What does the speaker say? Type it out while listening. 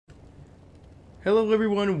Hello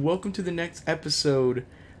everyone, welcome to the next episode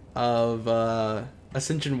of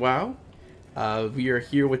Ascension WoW. We are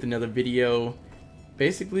here with another video,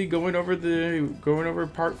 basically going over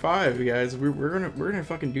part 5, guys. We're gonna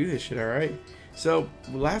fucking do this shit, all right? So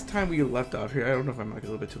last time we left off here, I don't know if I'm like a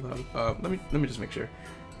little bit too loud. Let me just make sure.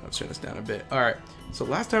 Let's turn this down a bit. All right. So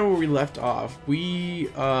last time where we left off, we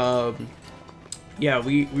got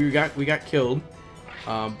killed.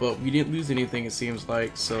 But we didn't lose anything, it seems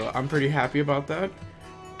like, so I'm pretty happy about that.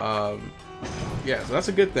 Yeah, so that's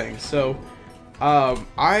a good thing. So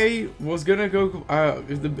I was gonna go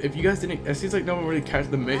if you guys didn't, it seems like no one really catch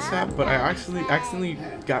the mishap, but I actually accidentally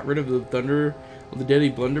got rid of the deadly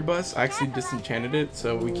blunderbuss. I actually disenchanted it,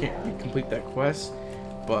 so we can't complete that quest,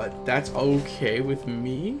 but that's okay with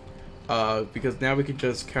me, because now we can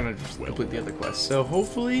just kind of just complete the other quest. So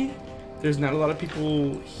hopefully there's not a lot of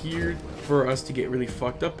people here for us to get really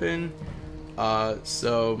fucked up in.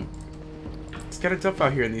 So it's kind of tough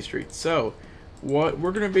out here in these streets. So what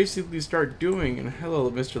we're gonna basically start doing, and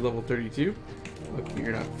hello Mr. Level 32, lucky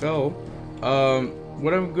you're not fell.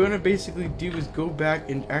 What I'm gonna basically do is go back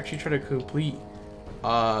and actually try to complete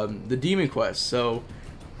the demon quest. So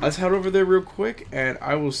let's head over there real quick, and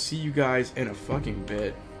I will see you guys in a fucking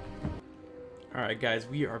bit. Alright guys,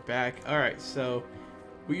 we are back. Alright, so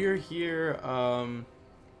we are here,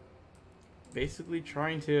 basically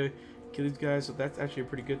trying to kill these guys, so that's actually a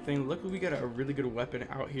pretty good thing. Luckily we got a really good weapon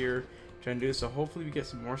out here trying to do this, so hopefully we get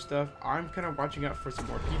some more stuff. I'm kind of watching out for some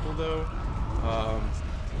more people though.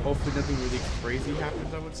 Hopefully nothing really crazy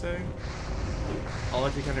happens, I would say. All I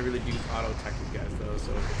have to kind of really do is auto attack these guys though,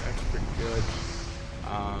 so it's actually pretty good.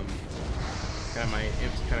 Kind of my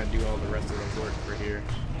imps kind of do all the rest of the work for here,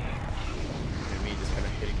 and me just kind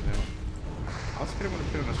of hitting them. I also kind of want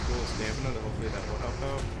to put on a scroll of stamina, that hopefully that will help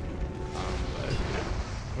out. But you know,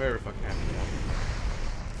 whatever fucking happens.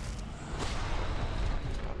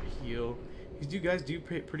 Stop a heal. These guys do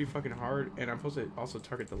pretty fucking hard, and I'm supposed to also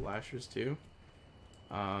target the lashers too.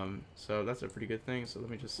 So that's a pretty good thing. So let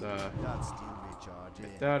me just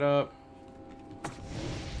pick that up.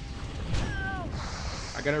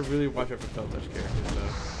 I gotta really watch out for fell touch characters though.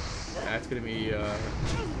 That's gonna be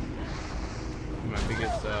my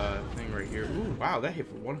biggest thing right here. Ooh, wow, that hit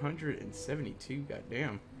for 172.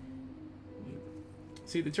 Goddamn.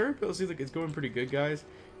 See, the turret build seems like it's going pretty good, guys.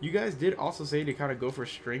 You guys did also say to kind of go for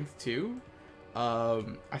strength too.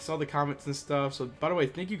 I saw the comments and stuff. So, by the way,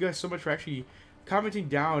 thank you guys so much for actually commenting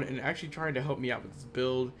down and actually trying to help me out with this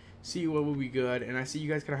build. See what will be good. And I see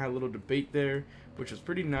you guys kind of had a little debate there, which was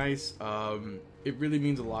pretty nice. It really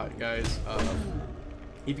means a lot, guys.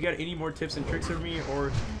 If you got any more tips and tricks for me,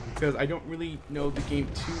 or because I don't really know the game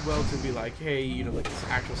too well to be like, hey, you know, like this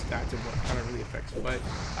actual stats and what kind of really affects, but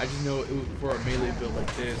I just know it would, for a melee build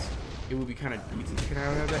like this, it would be kind of decent to kind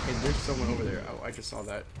of have that. And there's someone over there. Oh, I just saw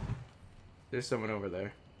that. There's someone over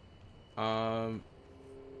there. I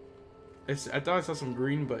thought I saw some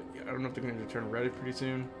green, but I don't know if they're going to turn red pretty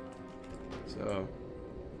soon. So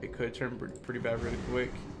it could turn pretty bad really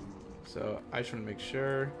quick. So I just want to make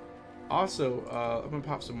sure. Also, I'm gonna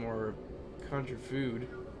pop some more conjure food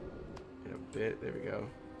in a bit. There we go.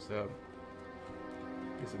 So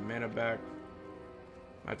get some mana back.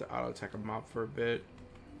 I have to auto attack a mob for a bit.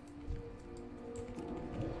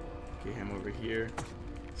 Get him over here.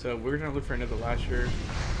 So we're gonna look for another lasher.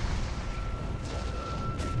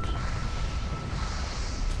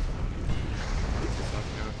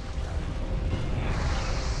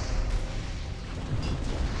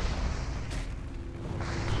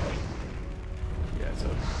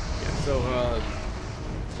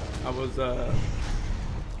 I was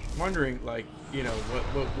wondering, like, you know,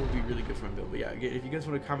 what will be really good for my build. But yeah, again, if you guys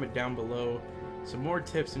want to comment down below some more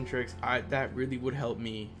tips and tricks, that really would help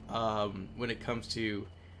me when it comes to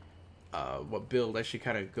what build I should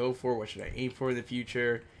kind of go for, what should I aim for in the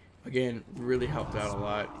future. Again, really helped out a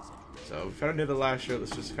lot. So we found another last show.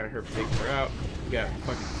 Let's just kind of take her out. We got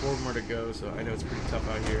fucking 4 more to go, so I know it's pretty tough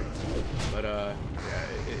out here. But yeah,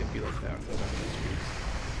 it'd be like that.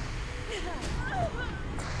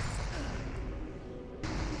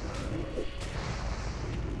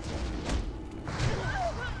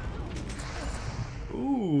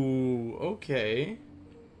 Ooh, okay.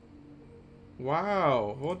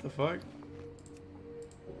 Wow, what the fuck?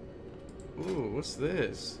 Ooh, what's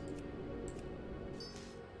this?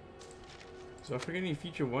 So if we're getting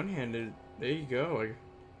feature one-handed, there you go. Like,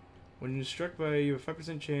 when struck by, you have a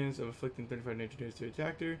 5% chance of inflicting 35 nature damage to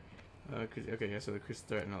attacker. Okay, yeah, so the critical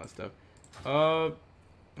threat and all that stuff.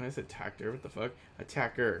 I said attacker, what the fuck?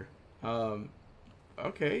 Attacker.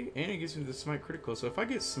 Okay, and it gives me the smite critical. So if I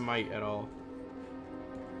get smite at all,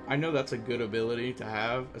 I know that's a good ability to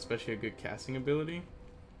have, especially a good casting ability.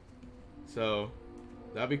 So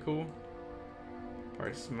that'd be cool.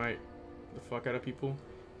 Probably smite the fuck out of people.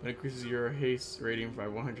 It increases your haste rating by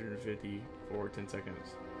 150 for 10 seconds.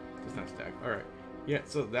 Does not stack. Alright. Yeah,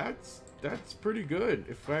 so that's pretty good.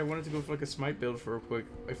 If I wanted to go for like a smite build for real quick,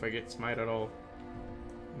 if I get smite at all,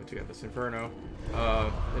 I'm gonna take out this Inferno.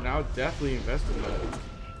 Then I'll definitely invest in that.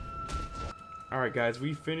 Alright guys,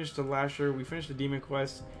 we finished the Lasher, we finished the Demon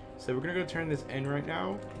Quest. So we're gonna go turn this in right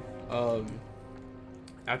now.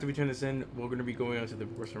 After we turn this in, we're gonna be going on to the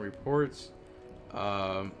personal reports.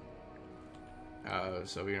 So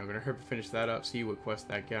we're gonna finish that up, see what quest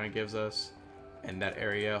that kind of gives us in that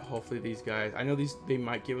area. Hopefully these guys, I know they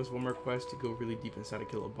might give us one more quest to go really deep inside to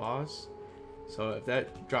kill a boss. So if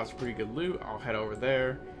that drops pretty good loot, I'll head over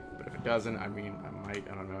there. But if it doesn't, I mean, I might,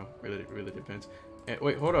 I don't know. Really, really depends. And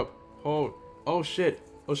wait, hold up, hold. Oh shit,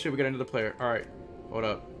 we got another player. All right, hold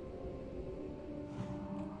up.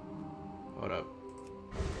 Hold up.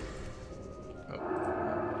 Oh.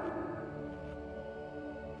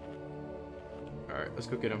 Alright, let's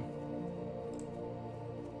go get him.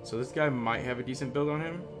 So this guy might have a decent build on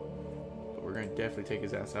him, but we're gonna definitely take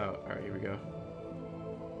his ass out. Alright, here we go.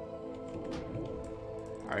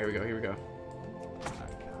 Alright, here we go.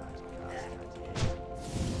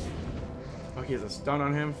 Oh, he has a stun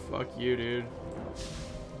on him? Fuck you, dude.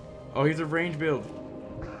 Oh, he's a range build.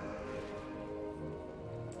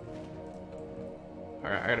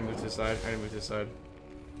 Alright, I gotta move to this side.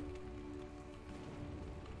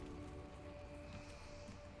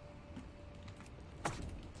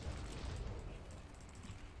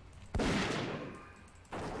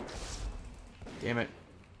 Damn it.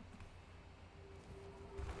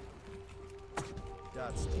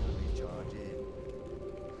 That's still recharging.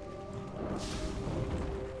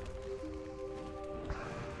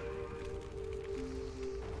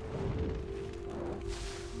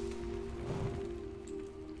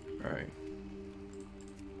 Alright.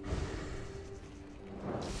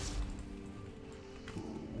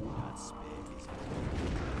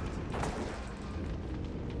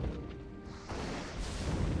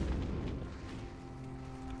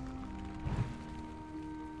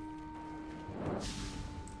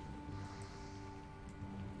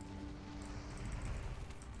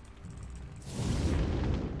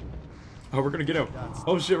 Oh, we're gonna get him.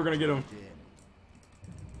 Oh shit, we're gonna get him.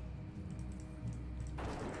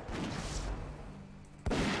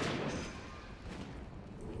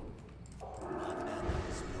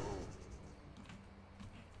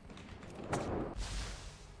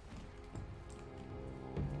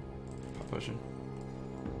 Pop potion.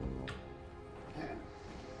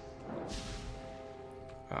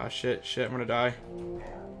 Ah, shit, I'm gonna die.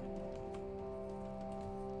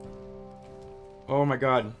 Oh my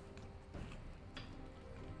god.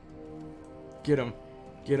 Get him,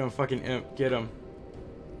 fucking imp, get him.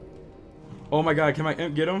 Oh my god, can my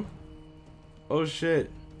imp get him? Oh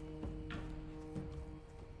shit.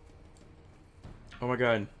 Oh my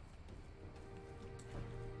god.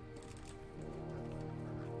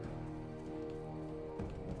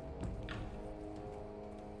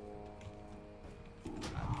 I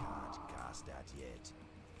can't cast that yet.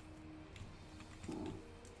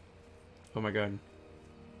 Oh my god.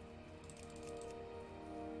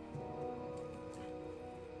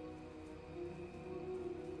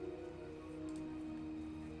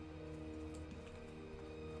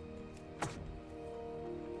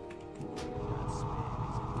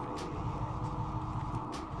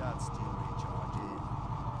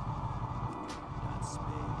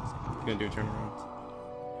 Gonna do a turnaround.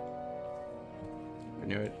 I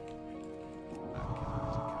knew it. I can't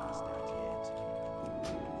cast that yet.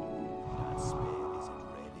 That spell isn't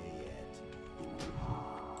ready yet.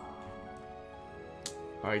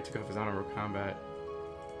 Oh, he took off his honorable combat.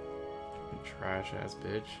 Trash ass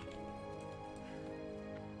bitch.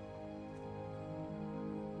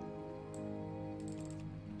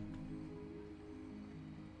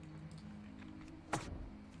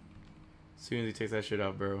 As soon as he takes that shit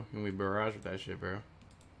out, bro, and we barrage with that shit, bro.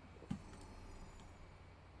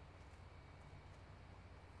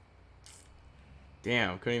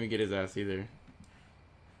 Damn, couldn't even get his ass either.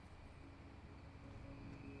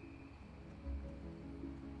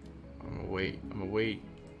 I'm gonna wait.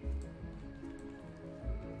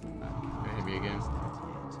 Hit me again.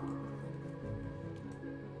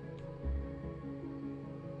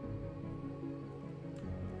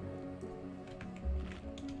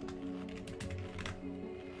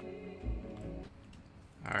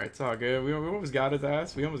 Alright, it's all good. We almost got his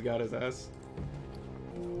ass. Alright,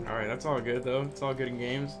 that's all good though. It's all good in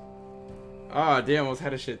games. Ah, damn, almost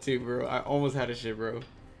had a shit too, bro. I almost had a shit, bro.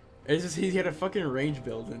 It's just he had a fucking range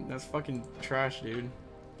build, and that's fucking trash, dude.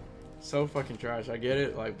 So fucking trash. I get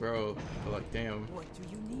it, like, bro, but like, damn. What do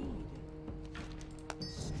you need?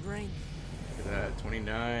 Strength. Look at that,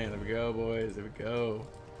 29. There we go, boys. There we go.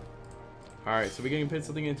 All right, so we can put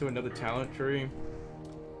something into another talent tree.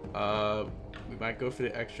 We might go for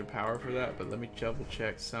the extra power for that, but let me double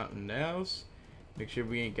check something else. Make sure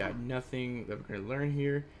we ain't got nothing that we're gonna learn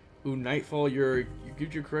here. Ooh, Nightfall. You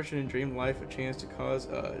give your corruption and dream life a chance to cause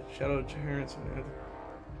shadow deterrence on another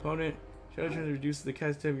opponent. Shadow deterrence reduces the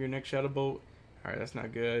cast time of your next shadow bolt. All right, that's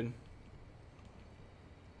not good.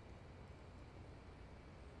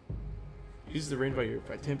 Uses the range by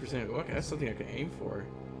 10%. Okay, that's something I can aim for.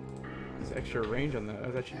 This extra range on that.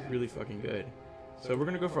 That's actually really fucking good. So we're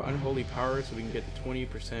gonna go for unholy power so we can get the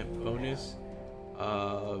 20% bonus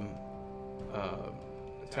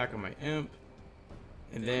attack on my imp,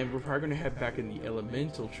 and then we're probably gonna head back in the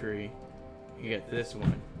elemental tree and get this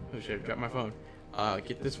one. Oh shit! I dropped my phone.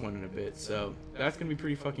 Get this one in a bit. So that's gonna be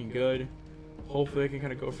pretty fucking good. Hopefully I can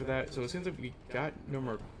kind of go for that. So it seems like we got no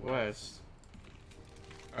more quests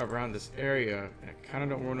around this area. I kind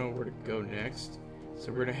of don't know where to go next.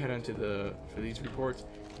 So we're gonna head on to for these reports.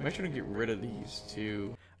 I'm actually gonna get rid of these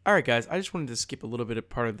two. Alright guys, I just wanted to skip a little bit of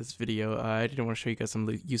part of this video. I didn't want to show you guys some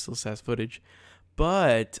useless ass footage.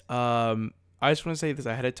 But I just want to say this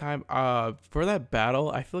ahead of time. For that battle,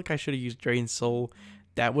 I feel like I should have used Drain Soul.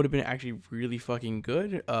 That would have been actually really fucking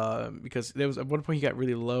good. Because there was at one point he got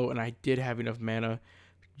really low and I did have enough mana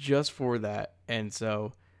just for that. And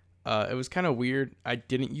so it was kind of weird. I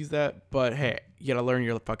didn't use that, but hey, you gotta learn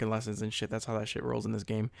your fucking lessons and shit. That's how that shit rolls in this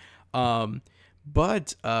game.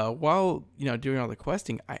 But while doing all the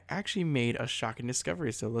questing, I actually made a shocking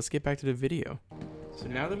discovery. So let's get back to the video. So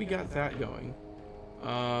now that we got that going,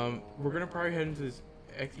 we're gonna probably head into this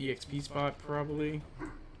EXP spot probably.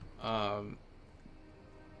 Gonna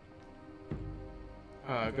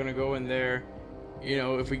go in there.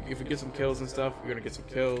 If we get some kills and stuff, we're gonna get some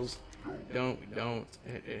kills. We don't.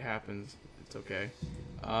 It happens. It's okay.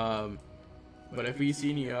 But if we see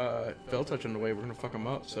any fell touch on the way, we're gonna fuck them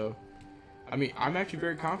up. So, I mean, I'm actually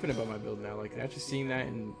very confident about my build now. Like, actually seeing that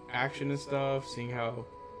in action and stuff, seeing how,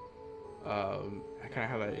 kind of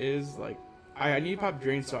how that is. Like, I need to pop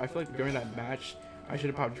Drain Soul. I feel like during that match, I should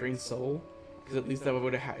have popped Drain Soul, because at least that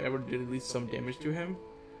would have did at least some damage to him,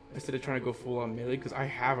 instead of trying to go full on melee. Because I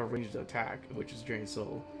have a ranged attack, which is Drain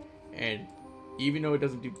Soul, and even though it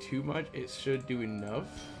doesn't do too much, it should do enough.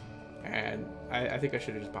 And I think I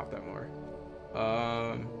should have just popped that more.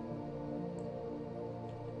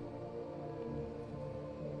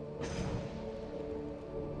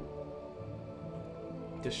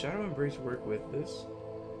 Does Shadow Embrace work with this?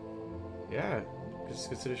 Yeah, because it's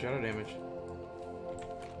considered shadow damage.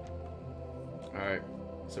 Alright,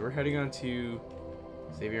 so we're heading on to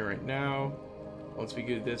Xavier right now. Once we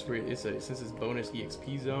get this, since it's bonus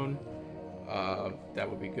EXP zone, that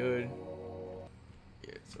would be good.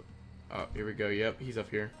 Yeah, so here we go. Yep, he's up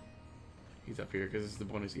here. He's up here because it's the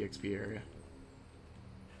bonus EXP area.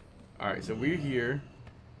 Alright, so we're here.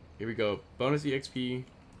 Here we go. Bonus EXP.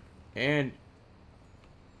 And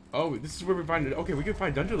oh, this is where we find it. Okay, we can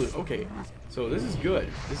find dungeon loot. Okay, so this is good.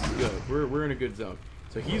 This is good. We're in a good zone.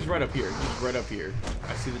 So he's right up here. He's right up here.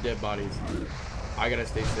 I see the dead bodies. I gotta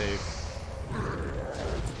stay safe.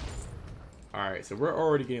 Alright, so we're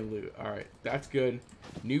already getting loot. Alright, that's good.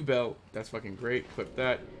 New belt. That's fucking great. Equip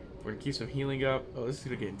that. We're gonna keep some healing up. Oh, this is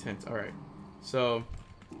gonna get intense. Alright, so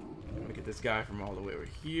I'm gonna get this guy from all the way over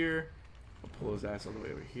here. I'll pull his ass all the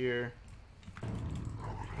way over here.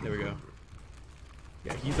 There we go.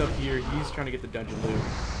 Yeah, he's up here. He's trying to get the dungeon loot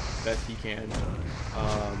best he can.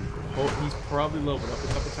 He's probably leveled up a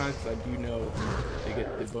couple times because I do know they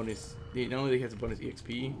get the bonus. Not only he has a bonus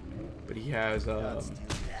EXP, but he has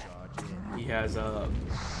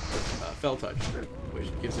Fell Touch, which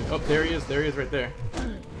gives him. Oh, there he is. There he is, right there.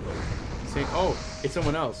 Saying, oh, it's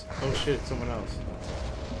someone else. Oh shit, it's someone else.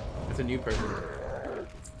 That's a new person.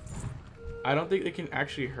 I don't think they can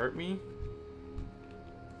actually hurt me.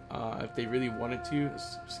 If they really wanted to,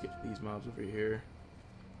 let's skip these mobs over here.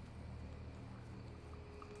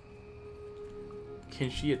 Can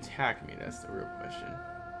she attack me? That's the real question.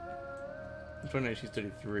 I'm 29, she's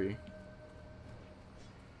 33.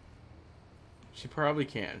 She probably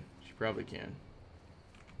can. She probably can.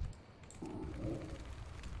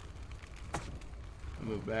 I'll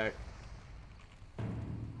move back.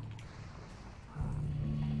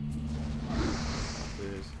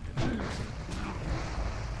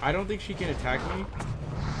 I don't think she can attack me,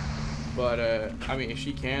 but I mean, if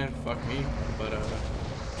she can, fuck me. But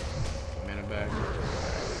mana back.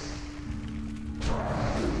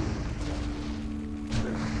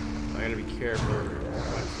 gotta be careful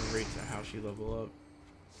watch the rates of how she level up.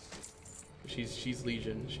 She's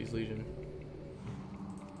Legion. She's Legion.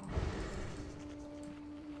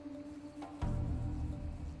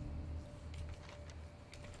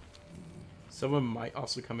 Someone might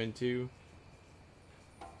also come in too.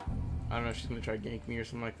 I don't know if she's gonna try to gank me or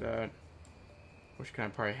something like that. Or she kind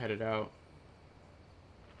of probably headed out.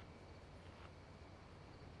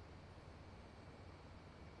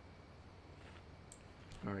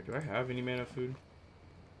 Alright, do I have any mana food?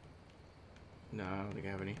 No, I don't think I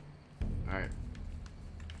have any. Alright.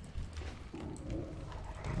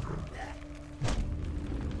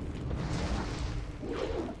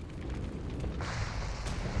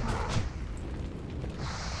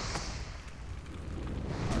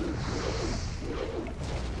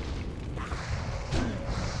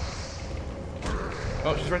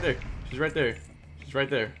 Oh, she's right there. She's right there. She's right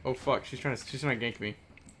there. Oh fuck, she's trying to gank me.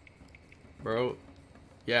 Bro.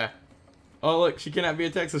 Yeah. Oh look, she cannot be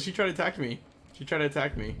attacked, so she tried to attack me. She tried to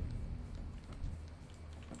attack me.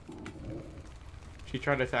 She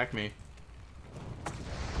tried to attack me.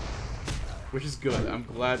 Which is good. I'm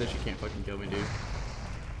glad that she can't fucking kill me, dude.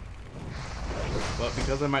 But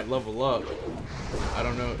because I might level up, I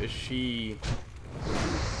don't know if she's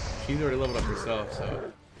already leveled up herself,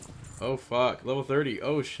 so. Oh fuck, level 30.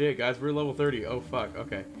 Oh shit, guys, we're level 30. Oh fuck,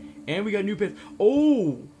 okay. And we got new pets.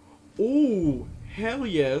 Oh! Oh! Hell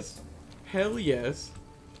yes. Hell yes.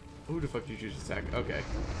 Who the fuck did you just attack? Okay.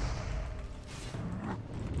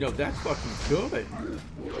 No, that's fucking good.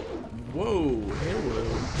 Whoa, hello.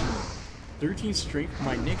 13 strength,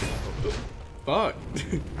 my nigga. Fuck.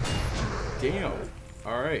 Damn.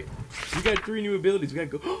 Alright. We got 3 new abilities. We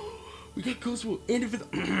got go. We got Ghost Will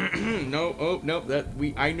and no, oh no,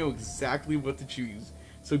 I know exactly what to choose.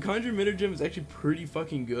 So Conjure Meta-Gem is actually pretty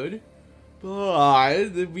fucking good.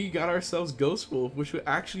 But we got ourselves Ghost Wolf, which would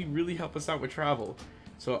actually really help us out with travel.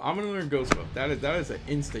 So I'm gonna learn Ghost Wolf. That is an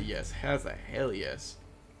insta yes. Has a hell yes.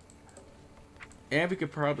 And we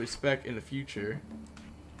could probably spec in the future.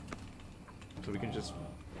 So we can just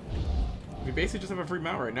we basically just have a free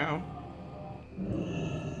mount right now.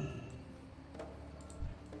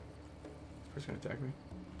 First gonna attack me?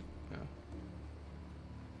 No.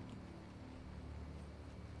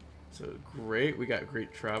 So great, we got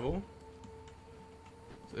great travel.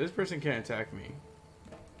 So this person can't attack me.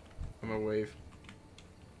 I'm gonna wave.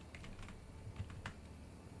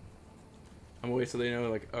 I'm gonna wait so they know,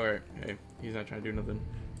 like, alright, hey, he's not trying to do nothing.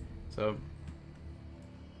 So,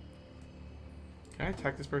 can I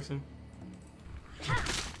attack this person?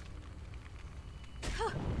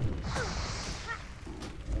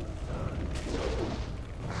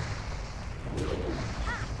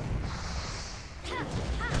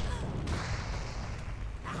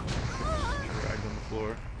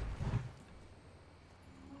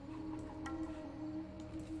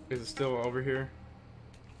 Is it still over here?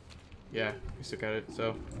 Yeah, we still got it.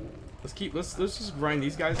 So let's just grind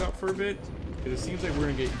these guys out for a bit, because it seems like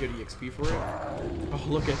we're gonna get good EXP for it. Oh,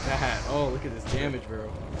 look at that! Oh, look at this damage, bro.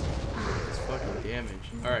 Look at this fucking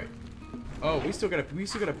damage. All right. Oh, we still gotta put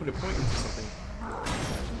a point into something.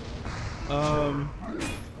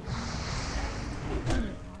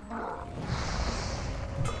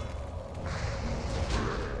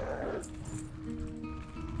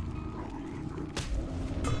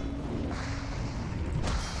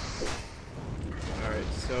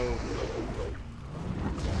 So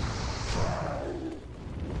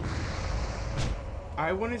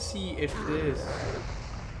I want to see if this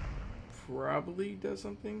probably does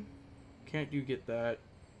something. Can't you get that?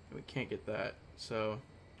 We can't get that. So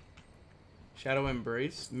Shadow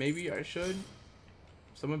Embrace. Maybe I should.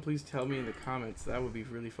 Someone please tell me in the comments. That would be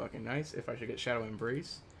really fucking nice if I should get Shadow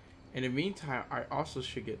Embrace. In the meantime, I also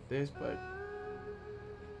should get this, but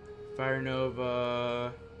Fire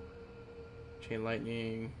Nova, Chain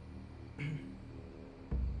Lightning.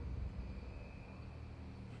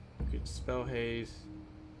 Good Spell Haze.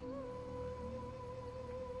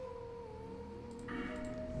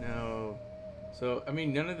 No. So I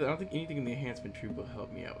mean, I don't think anything in the enhancement tree will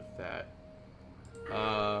help me out with that.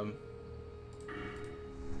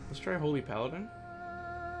 Let's try Holy Paladin.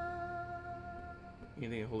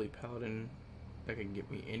 Anything Holy Paladin that can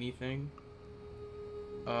get me anything?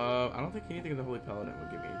 I don't think anything in the Holy Paladin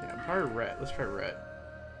will give me anything. Probably Ret. Let's try Ret,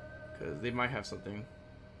 because they might have something.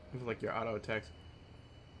 Like your auto attacks.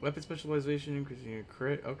 Weapon specialization increasing your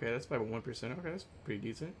crit. Okay, that's by 1%. Okay, that's pretty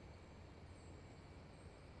decent.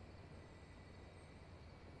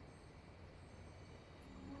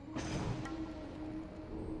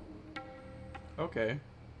 Okay.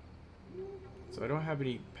 So I don't have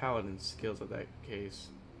any paladin skills in that case.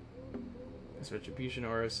 That's retribution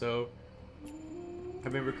aura. So I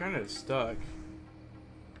mean, we're kind of stuck.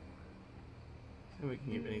 So we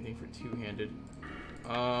can give anything for two-handed.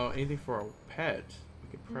 Anything for our pet. We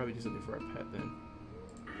could probably do something for our pet then.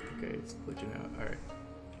 Okay, it's glitching out. Alright.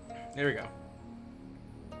 There we go.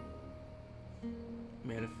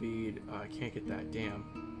 Mana feed. I can't get that. Damn.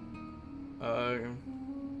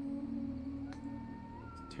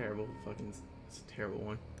 It's terrible. Fucking. It's a terrible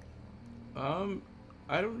one.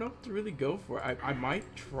 I don't know what to really go for. I might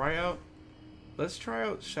try out. Let's try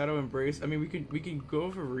out Shadow Embrace. I mean, we can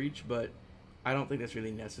go for Reach, but I don't think that's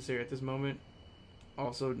really necessary at this moment.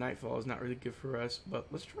 Also, Nightfall is not really good for us, but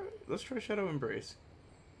let's try Shadow Embrace.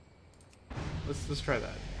 Let's try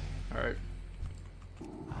that. All right.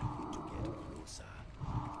 Let's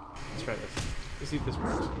try this. Let's see if this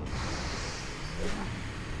works.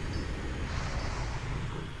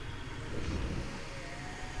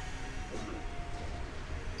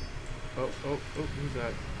 Oh, who's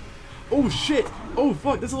that? Oh shit! Oh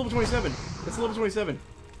fuck, that's a level 27. That's a level 27.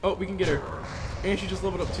 Oh, we can get her. And she just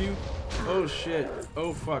leveled up too. Oh shit.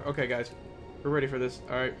 Oh fuck. Okay guys. We're ready for this.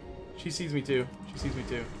 Alright. She sees me too. She sees me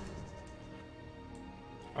too.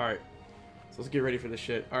 Alright. So let's get ready for this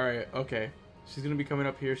shit. Alright, okay. She's gonna be coming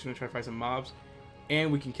up here. She's gonna try to fight some mobs.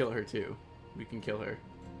 And we can kill her too. We can kill her.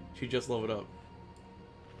 She just leveled up.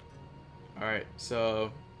 Alright,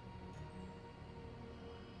 so...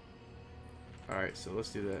 Alright, so let's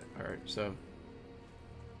do that. Alright, so... I'm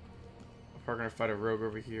probably gonna fight a rogue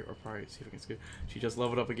over here, or probably see if I can skip. She just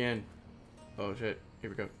leveled up again. Oh shit. Here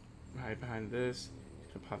we go. Hide behind this.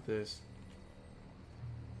 She's gonna pop this.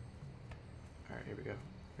 Alright, here we go.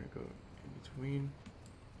 We're gonna go in between.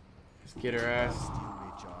 Let's get her ass.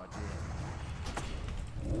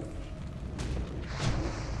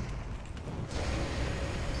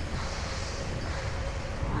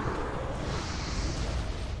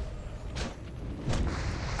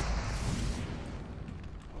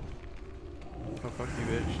 Oh, fuck you,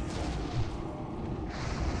 bitch.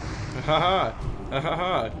 Haha!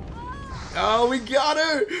 Haha! Oh, we got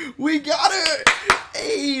her! We got her!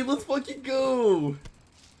 Hey, let's fucking go!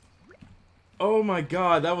 Oh my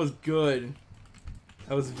god, that was good.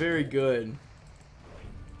 That was very good.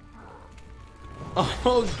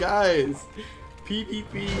 Oh, guys!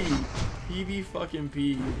 PvP! PV fucking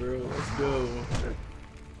P, bro. Let's go.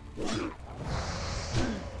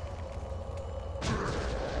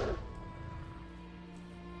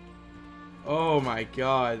 Oh my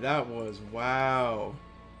god, that was wow.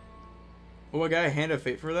 Oh, I got a Hand of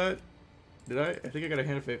Fate for that? Did I? I think I got a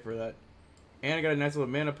Hand of Fate for that. And I got a nice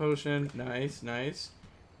little mana potion. Nice, nice.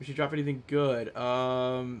 We should drop anything good.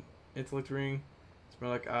 Intellect ring.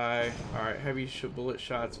 Smell like eye. Alright, heavy bullet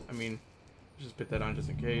shots. I mean, let's just put that on just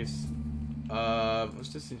in case. Let's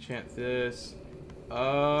just enchant this.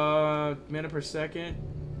 Mana per second.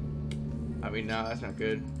 I mean, nah, that's not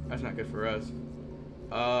good. That's not good for us.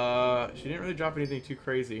 She didn't really drop anything too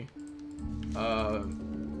crazy.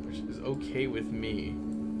 Which is okay with me.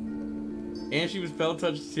 And she was spell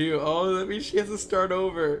touched too. Oh, that means she has to start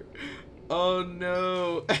over. Oh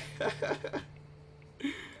no.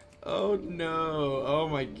 Oh no. Oh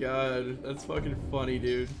my god. That's fucking funny,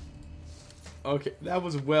 dude. Okay, that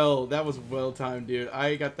was well timed, dude.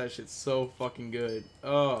 I got that shit so fucking good.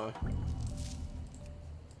 Oh.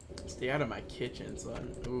 Stay out of my kitchen,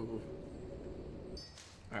 son. Ooh.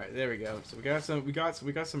 Alright, there we go. So we got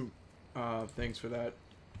some things for that.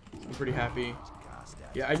 So I'm pretty happy.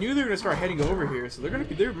 Yeah, I knew they were gonna start heading over here, so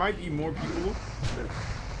there might be more people.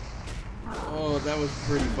 Oh, that was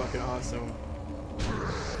pretty fucking awesome.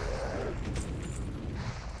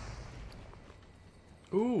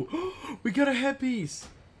 Ooh, we got a headpiece.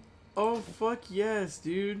 Oh fuck yes,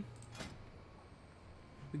 dude.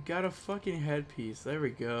 We got a fucking headpiece. There we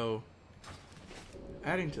go.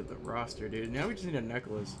 Adding to the roster, dude. Now we just need a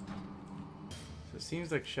necklace. So it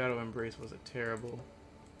seems like Shadow Embrace was a terrible.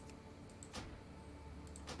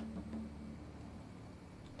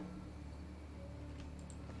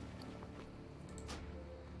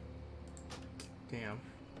 Damn.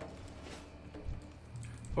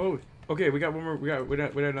 Oh, okay. We got one more. We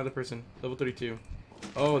got another person. Level 32.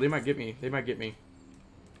 Oh, they might get me. They might get me.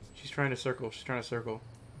 She's trying to circle. She's trying to circle.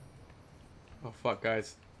 Oh fuck,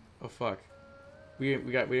 guys. Oh fuck. We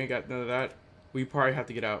ain't got none of that. We probably have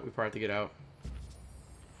to get out. We probably have to get out.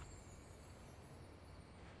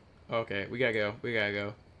 Okay, we gotta go. We gotta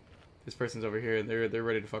go. This person's over here, and they're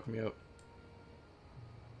ready to fuck me up.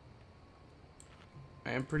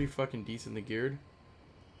 I am pretty fucking decently geared.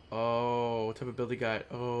 Oh, what type of build they got?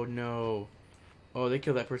 Oh no. Oh, they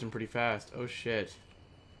killed that person pretty fast. Oh shit.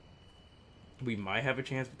 We might have a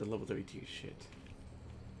chance with the level 32 shit.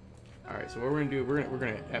 Alright, so what we're gonna do, we're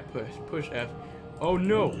gonna push F. Oh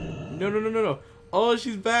no. No, no, no, no, no. Oh,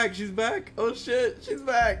 she's back. She's back. Oh shit. She's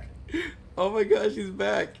back. Oh my god, she's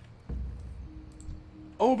back.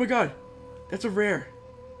 Oh my god. That's a rare.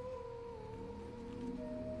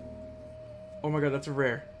 Oh my god, that's a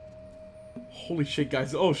rare. Holy shit,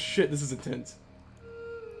 guys. Oh shit, this is intense.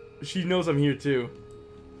 She knows I'm here too.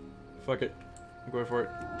 Fuck it. I'm going for it.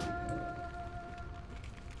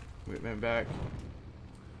 Wait, man, back.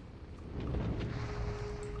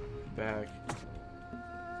 Back.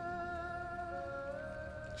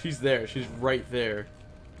 She's there. She's right there.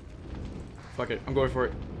 Fuck it. I'm going for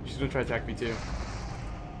it. She's gonna try to attack me too.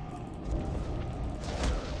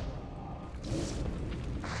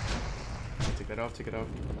 Take that off. Take it off.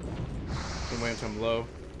 Don't wait until I'm low.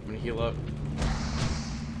 I'm gonna heal up.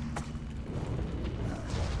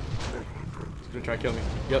 She's gonna try to kill me.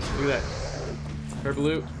 Yep, look at that. Purple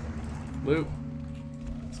loot. Loot.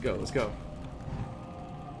 Let's go. Let's go.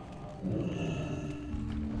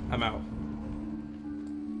 I'm out.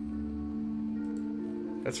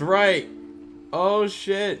 That's right. Oh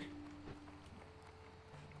shit.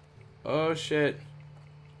 Oh shit.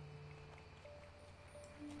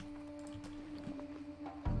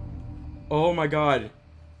 Oh my god.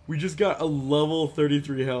 We just got a level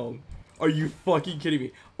 33 helm. Are you fucking kidding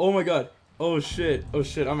me? Oh my god. Oh shit. Oh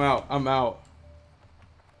shit. I'm out. I'm out.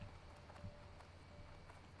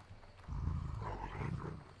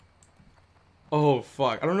 Oh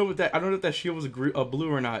fuck. I don't know what that. I don't know if that shield was a blue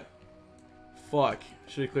or not. Fuck.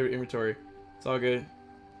 Should have cleared inventory. It's all good.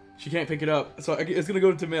 She can't pick it up. So it's gonna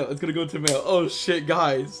go into mail. It's gonna go into mail. Oh shit,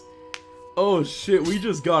 guys. Oh shit. We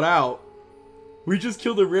just got out. We just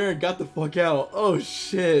killed a rare and got the fuck out. Oh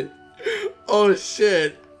shit. Oh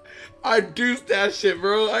shit. I deuced that shit,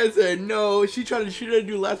 bro. I said no. She tried to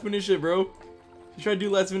do last minute shit, bro. She tried to do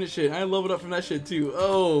last minute shit. I leveled up from that shit too.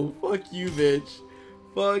 Oh, fuck you, bitch.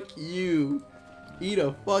 Fuck you. Eat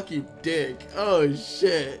a fucking dick. Oh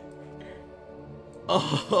shit.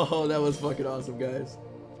 Oh, that was fucking awesome, guys.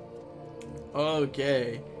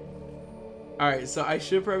 Okay. Alright, so I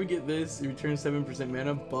should probably get this. It returns 7%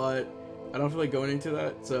 mana, but I don't feel like going into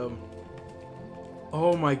that, so...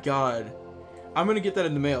 Oh my god. I'm gonna get that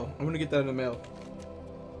in the mail. I'm gonna get that in the mail.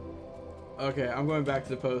 Okay, I'm going back to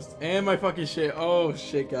the post. And my fucking shit. Oh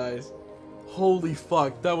shit, guys. Holy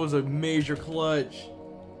fuck. That was a major clutch.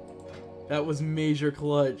 That was major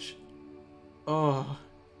clutch. Oh.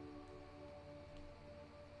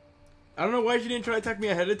 I don't know why she didn't try to attack me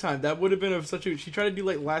ahead of time. That would have been such a... She tried to do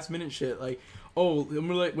like last minute shit. Like, oh, I'm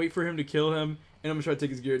gonna like wait for him to kill him. And I'm gonna try to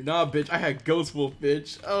take his gear. Nah, bitch. I had Ghost Wolf,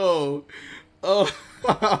 bitch. Oh. Oh.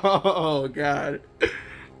 Oh, God.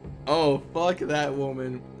 Oh, fuck that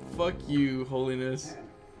woman. Fuck you, holiness.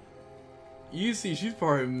 You see, she's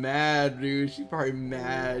probably mad, dude. She's probably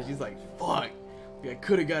mad. She's like, fuck. Like, I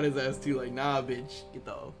could have got his ass too. Like, nah, bitch. Get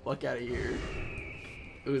the fuck out of here.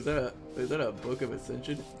 Ooh, is that a Book of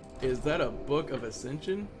Ascension? Is that a Book of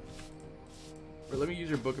Ascension? Or let me use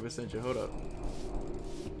your Book of Ascension. Hold up.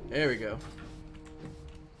 There we go.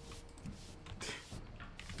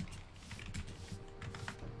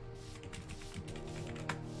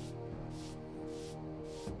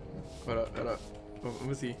 Hold up, hold up. Oh, let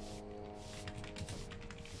me see.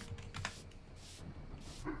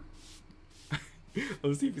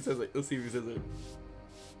 Let's see if he says it. Let's see if he says it.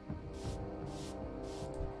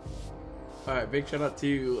 Alright, big shout out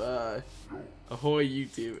to Ahoy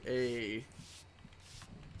YouTube.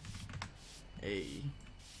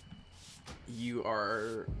 You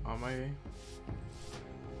are on my...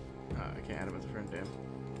 I can't add him as a friend, damn.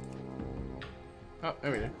 Oh,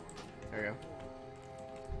 there we go. There we go.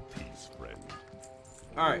 Peace, friend.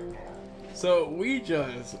 Alright. So we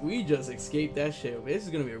just escaped that shit. This is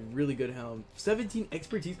gonna be a really good helm. 17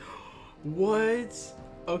 expertise. What?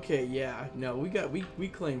 Okay, yeah. No, we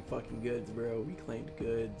claimed fucking goods, bro. We claimed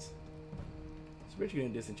goods. So we're actually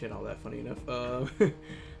gonna disenchant all that, funny enough.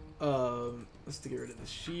 Let's get rid of the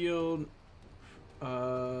shield. Get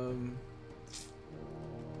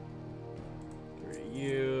rid of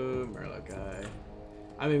you, Murloc guy.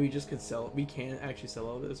 I mean, we just could sell. We can actually sell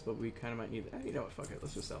all this, but we kind of might need. You know what? Fuck it.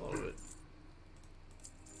 Let's just sell all of it.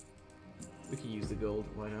 We can use the gold.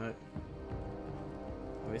 Why not?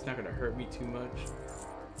 I mean, it's not gonna hurt me too much.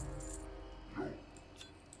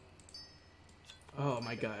 Oh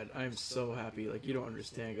my god, I'm so happy. Like, you don't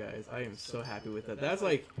understand, guys. I am so happy with that. That's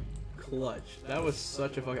like clutch. That was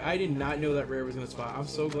such a fucking... I did not know that rare was gonna spawn. I'm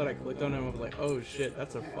so glad I clicked on it. I was like, oh shit,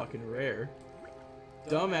 that's a fucking rare.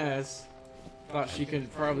 Dumbass thought she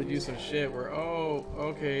could probably do some shit where, oh,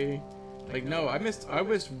 okay. Like, no, I missed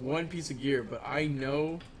one piece of gear, but I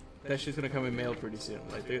know that shit's gonna come in mail pretty soon.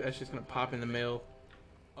 Like, that shit's gonna pop in the mail.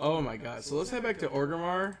 Oh my god. So let's head back to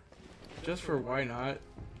Orgrimmar. Just for why not.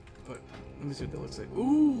 But let me see what that looks like.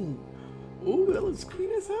 Ooh! Ooh, that looks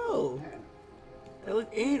clean as hell. That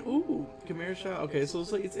look and ooh, Chimera shot. Okay, so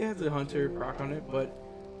it's like it has a hunter proc on it, but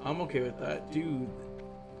I'm okay with that. Dude,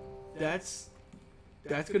 that's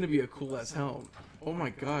gonna be a cool ass helm. Oh my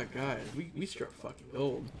god, guys. We struck fucking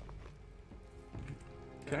gold.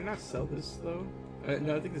 Can I not sell this though?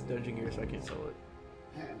 No, I think it's dungeon gear, so I can't sell it.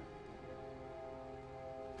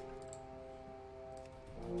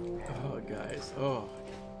 Oh, guys. Oh,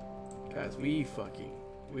 guys, we fucking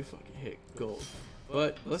hit gold.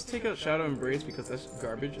 But let's take out Shadow Embrace because that's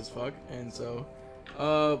garbage as fuck. And so,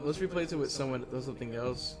 let's replace it with someone that does something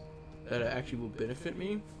else that actually will benefit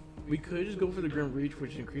me. We could just go for the Grim Reach,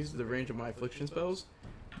 which increases the range of my affliction spells.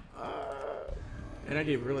 And I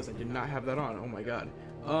didn't realize I did not have that on. Oh my god.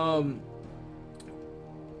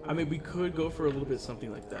 I mean, we could go for a little bit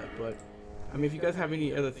something like that, but I mean, if you guys have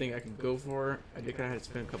any other thing I can go for, I did kind of have to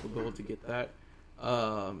spend a couple gold to get that.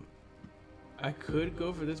 I could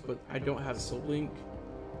go for this, but I don't have Soul Link.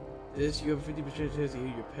 This, you have a 50% chance to heal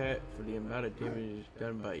your pet for the amount of damage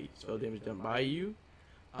done by spell damage done by you.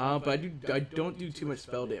 But I don't do too much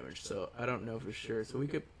spell damage, so I don't know for sure. So we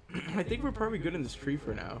could, I think we're probably good in this tree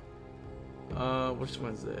for now. Which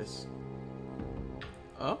one's this?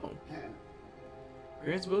 Oh.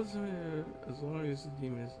 Grants both as long as the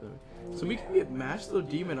demon is there. So we can get Master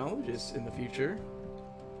Demonologists in the future.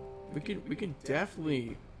 We can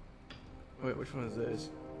definitely. Wait, which one is this?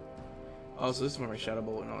 Oh, so this is where my Shadow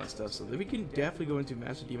Bolt and all that stuff. So we can definitely go into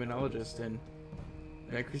Master Demonologist and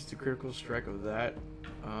increase the critical strike of that.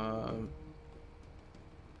 God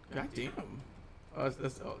damn. Oh,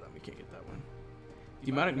 that's oh, no, we can't get that one.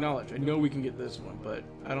 Demonic Knowledge. I know we can get this one, but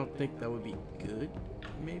I don't think that would be good.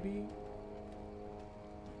 Maybe.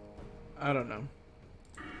 I don't know.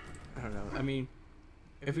 I mean,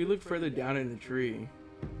 if we look further down in the tree.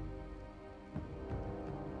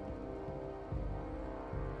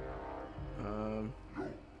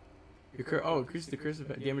 Increases the curse of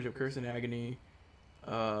damage of curse and agony.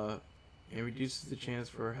 And reduces the chance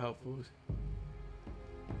for helpful.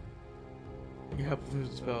 Your helpful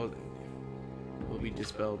spell will be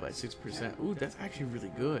dispelled by 6%. Ooh, that's actually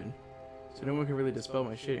really good. So no one can really dispel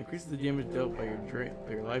my shit. Increases the damage dealt by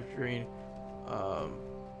your life drain,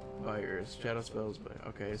 by your shadow spells. But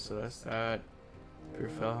okay, so that's that. Pure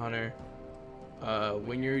Fell Hunter.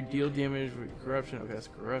 When you deal damage with corruption, okay, that's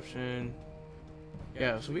corruption.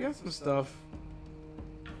 Yeah, so we got some stuff.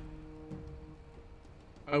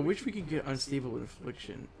 I wish we could get Unstable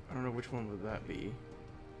Infliction. I don't know which one would that be.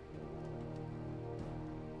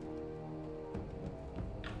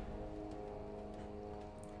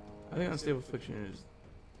 I think Unstable Affliction is...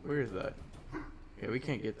 Where is that? Yeah, we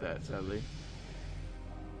can't get that, sadly.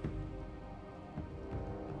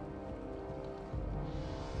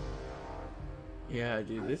 Yeah,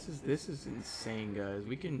 dude, this is insane, guys.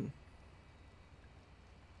 We can...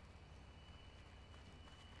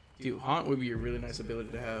 Dude, Haunt would be a really nice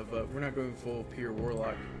ability to have, but we're not going full pure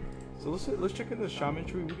Warlock. So let's check out the Shaman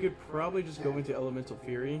tree. We could probably just go into Elemental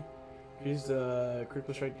Fury. Increase the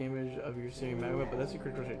critical strike damage of your Searing Magma, but that's a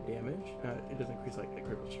critical strike damage. It doesn't increase like the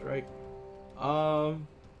critical strike.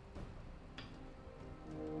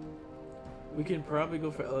 We can probably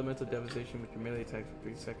go for Elemental Devastation with your melee attack for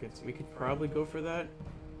 3 seconds. We could probably go for that.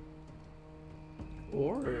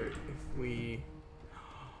 Or if we...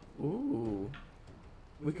 Ooh.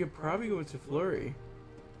 We could probably go into Flurry.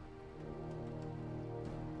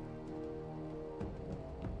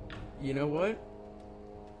 You know what?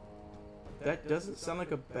 That doesn't sound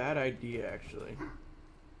like a bad idea, actually.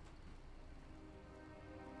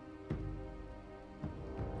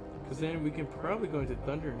 Because then we can probably go into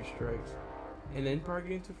Thundering Strikes. And then probably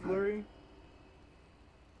get into Flurry.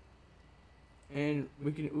 And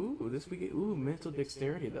we can, ooh, Mental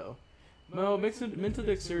Dexterity, though. No, mental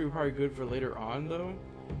dexterity is probably good for later on though,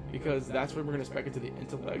 because that's when we're gonna spec into the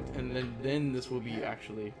intellect, and then this will be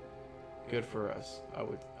actually good for us. I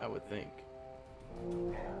would think.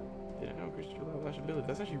 Didn't know Christian Lash ability.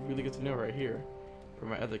 That's actually really good to know right here, for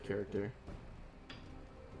my other character.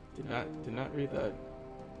 Did not read that.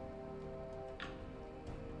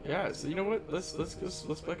 Yeah. So you know what? Let's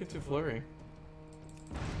spec into Flurry.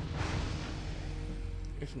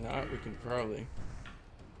 If not, we can probably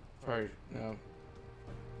no.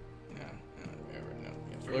 Yeah,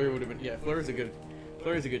 Flurry would have been. Yeah, Flurry's a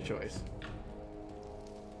good choice.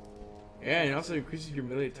 Yeah, and it also increases your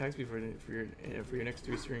melee attack speed for your next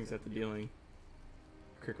 3 strings after dealing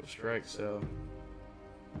critical strike. So,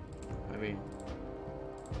 I mean,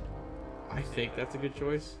 I think that's a good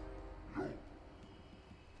choice.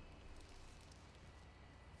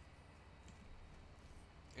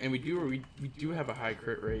 and we do have a high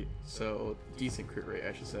crit rate, so decent crit rate,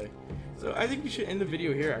 I should say. So I think we should end the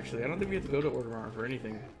video here. Actually, I don't think we have to go to order armor for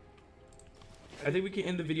anything. I think we can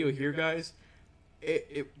end the video here, guys.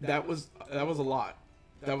 That was a lot.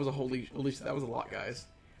 That was a that was a lot, guys.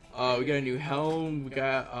 We got a new helm. We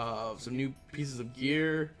got some new pieces of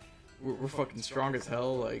gear. We're fucking strong as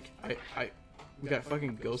hell. Like we got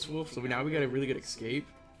fucking Ghost Wolf. So now we got a really good escape.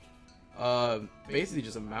 Basically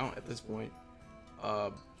just a mount at this point.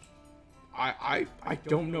 I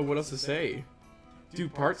don't know what else to say.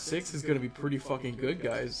 Dude, part 6 is gonna be pretty fucking good,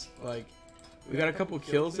 guys. Like, we got a couple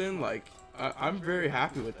kills in. Like, I'm very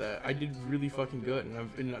happy with that. I did really fucking good,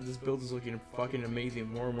 and this build is looking fucking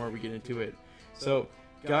amazing more and more we get into it. So,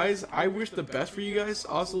 guys, I wish the best for you guys.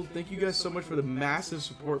 Also, thank you guys so much for the massive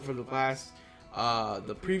support for the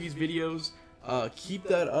previous videos. Keep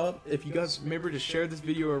that up. If you guys remember to share this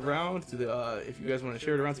video around to the, if you guys want to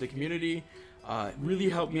share it around to the community, really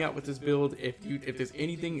help me out with this build. If there's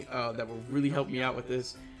anything that will really help me out with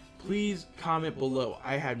this, please comment below.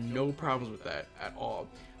 I have no problems with that at all.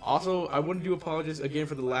 Also, I want to apologize again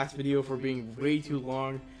for the last video for being way too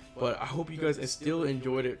long, but I hope you guys still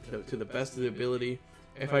enjoyed it to the best of the ability.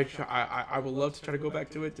 If I would love to try to go back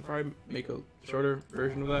to it to probably make a shorter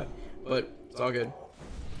version of that, but it's all good.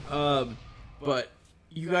 But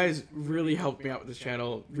you guys really helped me out with this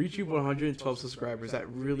channel. Reaching 112 subscribers, that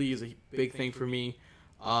really is a big thing for me.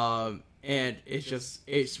 And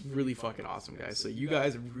it's really fucking awesome, guys. So you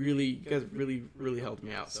guys really helped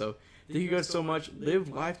me out. So thank you guys so much. Live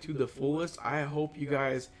life to the fullest. I hope you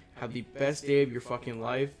guys have the best day of your fucking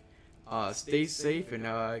life. Stay safe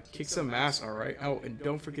and kick some ass, alright? Oh, and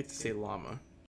don't forget to say llama.